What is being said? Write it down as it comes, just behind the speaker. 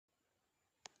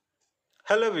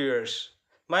Hello viewers,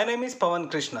 my name is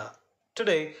Pawan Krishna.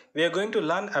 Today we are going to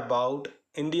learn about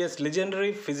India's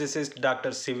legendary physicist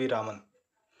Dr. C.V. Raman.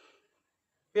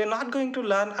 We are not going to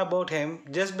learn about him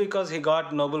just because he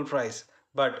got Nobel Prize,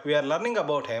 but we are learning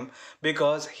about him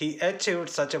because he achieved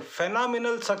such a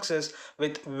phenomenal success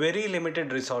with very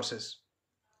limited resources.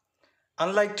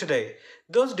 Unlike today,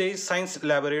 those days science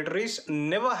laboratories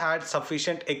never had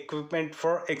sufficient equipment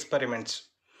for experiments.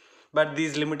 But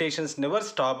these limitations never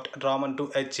stopped Raman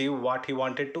to achieve what he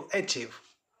wanted to achieve.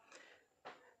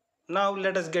 Now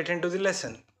let us get into the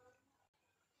lesson.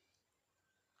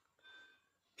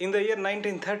 In the year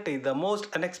 1930, the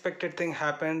most unexpected thing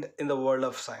happened in the world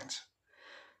of science.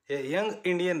 A young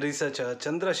Indian researcher,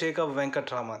 Chandrasekhar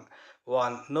Venkat Raman,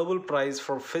 won Nobel Prize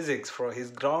for Physics for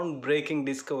his groundbreaking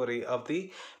discovery of the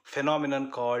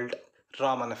phenomenon called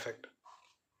Raman effect.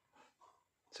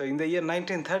 So in the year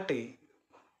 1930,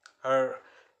 our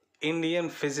Indian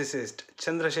physicist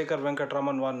Chandrasekhar Venkat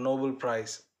Raman won Nobel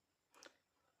Prize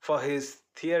for his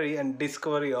theory and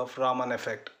discovery of Raman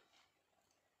effect.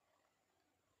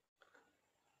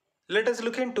 Let us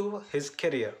look into his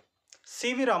career.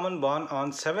 C.V. Raman born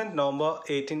on 7th November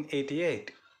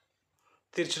 1888,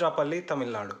 Tiruchirappalli, Tamil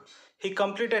Nadu. He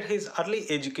completed his early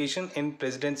education in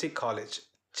Presidency College,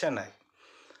 Chennai.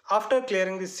 After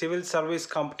clearing the civil service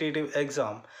competitive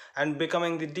exam and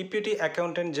becoming the Deputy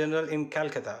Accountant General in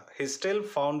Calcutta, he still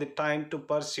found the time to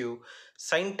pursue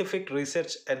scientific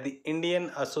research at the Indian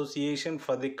Association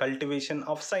for the Cultivation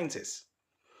of Sciences.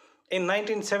 In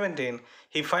 1917,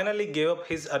 he finally gave up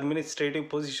his administrative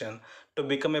position to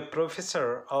become a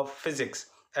professor of physics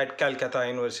at Calcutta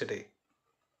University.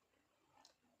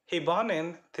 He born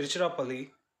in Tiruchirappalli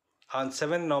on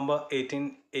 7 November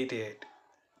 1888,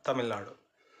 Tamil Nadu.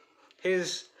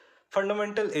 His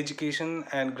fundamental education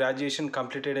and graduation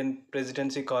completed in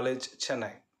Presidency College,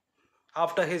 Chennai.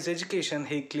 After his education,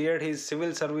 he cleared his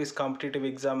civil service competitive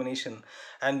examination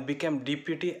and became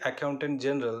Deputy Accountant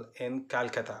General in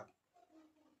Calcutta.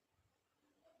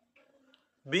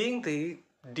 Being the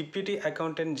Deputy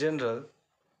Accountant General,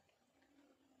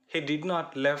 he did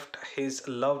not left his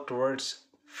love towards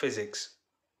physics.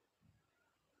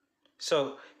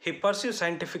 So he pursued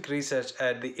scientific research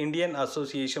at the Indian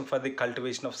Association for the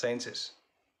Cultivation of Sciences.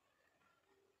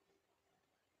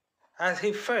 As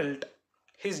he felt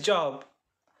his job,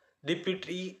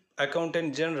 Deputy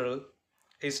Accountant General,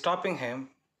 is stopping him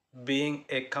being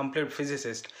a complete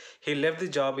physicist, he left the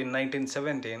job in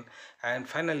 1917 and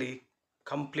finally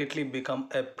completely become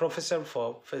a professor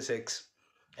for physics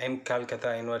in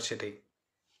Calcutta University.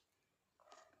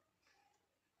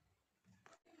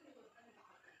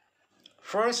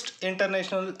 First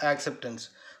international acceptance.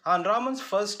 On Raman's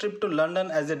first trip to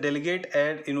London as a delegate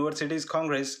at Universities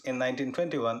Congress in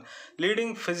 1921,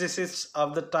 leading physicists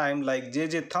of the time like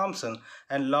J.J. Thomson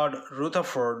and Lord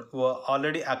Rutherford were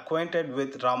already acquainted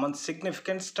with Raman's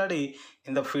significant study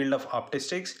in the field of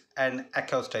optics and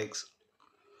acoustics.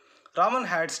 Raman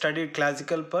had studied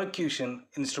classical percussion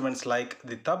instruments like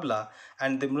the tabla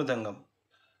and the mridangam.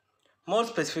 More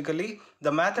specifically,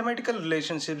 the mathematical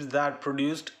relationships that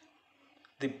produced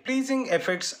the pleasing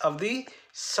effects of the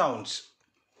sounds.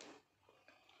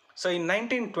 So in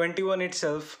 1921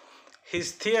 itself,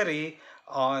 his theory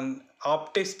on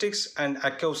optics and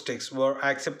acoustics were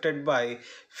accepted by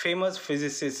famous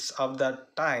physicists of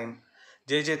that time,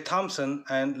 J.J. Thomson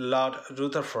and Lord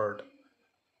Rutherford.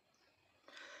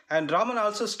 And Raman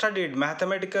also studied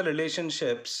mathematical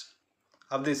relationships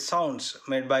of the sounds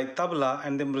made by tabla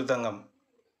and the mridangam.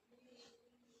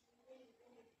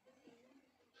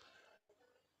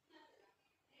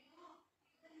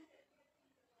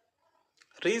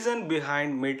 Reason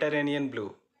behind Mediterranean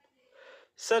blue.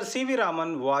 Sir C.V.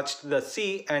 Raman watched the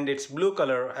sea and its blue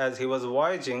color as he was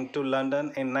voyaging to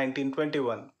London in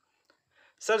 1921.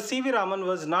 Sir C.V. Raman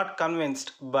was not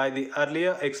convinced by the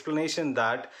earlier explanation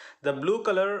that the blue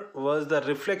color was the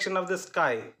reflection of the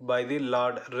sky by the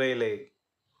Lord Rayleigh.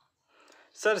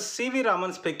 Sir C.V.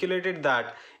 Raman speculated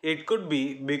that it could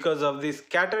be because of the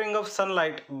scattering of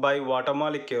sunlight by water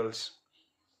molecules,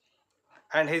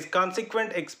 and his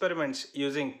consequent experiments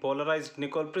using polarized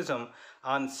nickel prism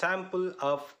on sample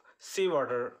of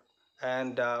seawater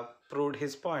and proved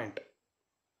his point.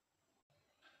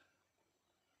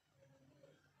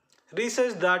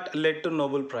 Research that led to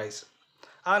Nobel Prize.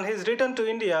 On his return to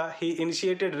India, he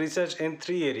initiated research in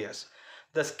three areas: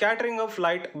 the scattering of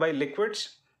light by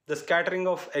liquids, the scattering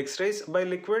of X-rays by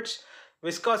liquids,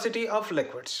 viscosity of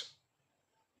liquids.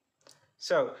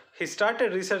 So he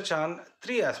started research on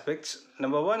three aspects.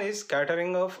 Number one is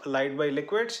scattering of light by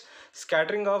liquids,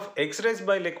 scattering of X-rays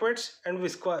by liquids, and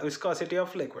viscosity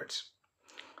of liquids.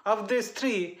 Of these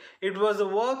three, it was the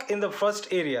work in the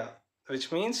first area,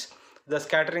 which means the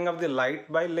scattering of the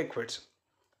light by liquids,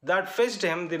 that fetched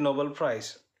him the Nobel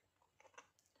Prize.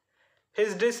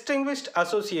 His distinguished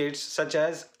associates such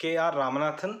as K.R.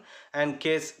 Ramanathan and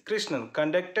K.S. Krishnan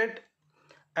conducted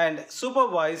and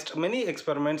supervised many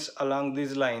experiments along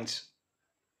these lines.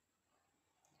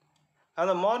 On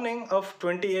the morning of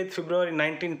 28 February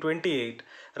 1928,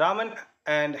 Raman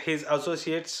and his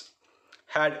associates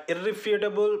had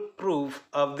irrefutable proof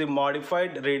of the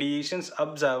modified radiations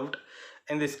observed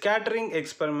in the scattering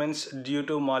experiments due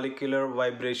to molecular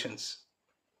vibrations.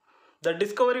 The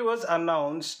discovery was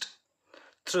announced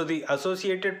through the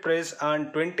Associated Press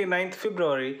on 29th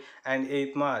February and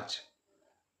 8th March.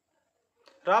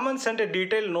 Raman sent a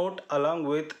detailed note along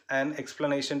with an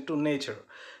explanation to Nature.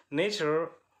 Nature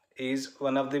is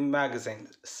one of the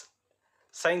magazines,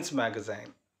 science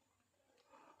magazine.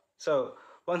 So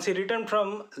once he returned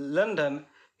from London,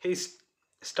 he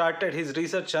started his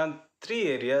research on three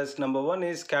areas. Number one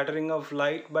is scattering of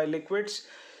light by liquids,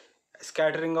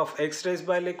 scattering of X-rays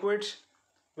by liquids,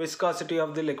 viscosity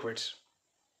of the liquids,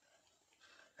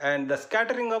 and the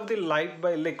scattering of the light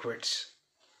by liquids.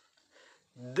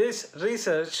 This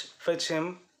research fetched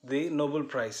him the Nobel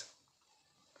Prize.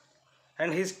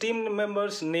 And his team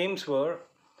members' names were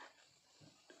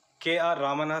K.R.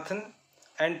 Ramanathan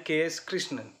and K.S.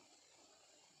 Krishnan.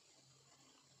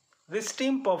 This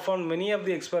team performed many of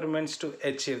the experiments to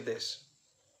achieve this.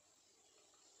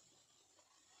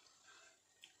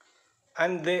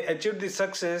 And they achieved the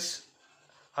success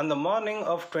on the morning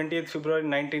of 20th February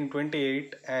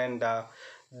 1928, and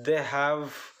they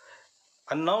have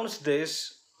announced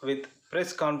this with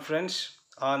press conference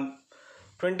on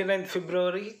 29th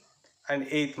February and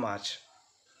 8th March.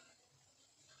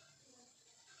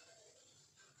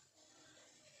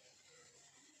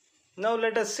 Now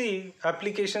let us see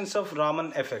applications of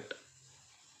Raman effect.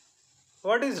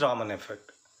 What is Raman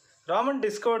effect? Raman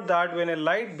discovered that when a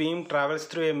light beam travels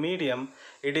through a medium,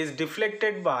 it is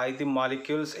deflected by the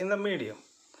molecules in the medium.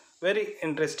 Very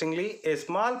interestingly, a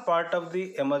small part of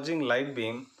the emerging light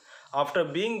beam, after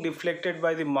being deflected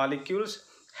by the molecules,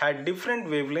 had different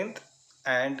wavelength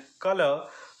and color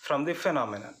from the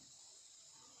phenomenon,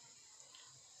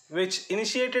 which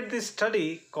initiated the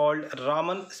study called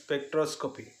Raman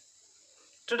spectroscopy.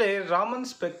 Today, Raman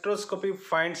spectroscopy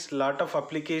finds lot of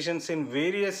applications in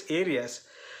various areas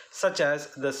such as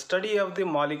the study of the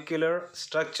molecular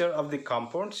structure of the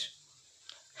compounds,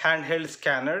 handheld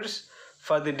scanners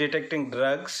for the detecting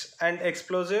drugs and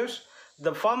explosives,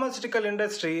 the pharmaceutical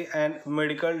industry and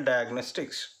medical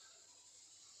diagnostics.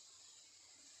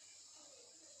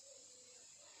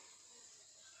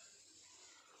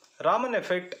 Raman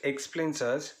effect explains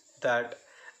us that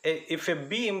if a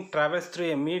beam travels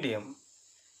through a medium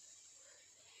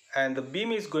and the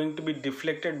beam is going to be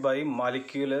deflected by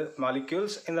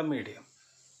molecules in the medium.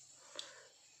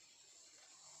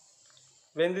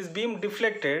 When this beam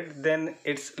deflected, then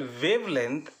its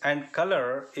wavelength and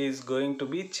color is going to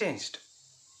be changed,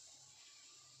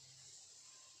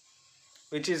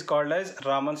 which is called as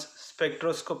Raman's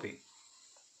spectroscopy.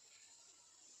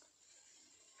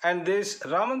 And this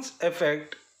Raman's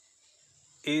effect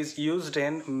is used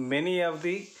in many of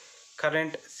the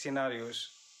current scenarios,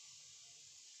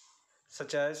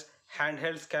 such as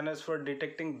handheld scanners for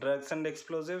detecting drugs and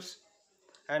explosives,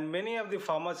 and many of the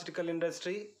pharmaceutical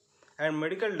industry and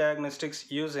medical diagnostics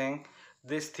using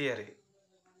this theory.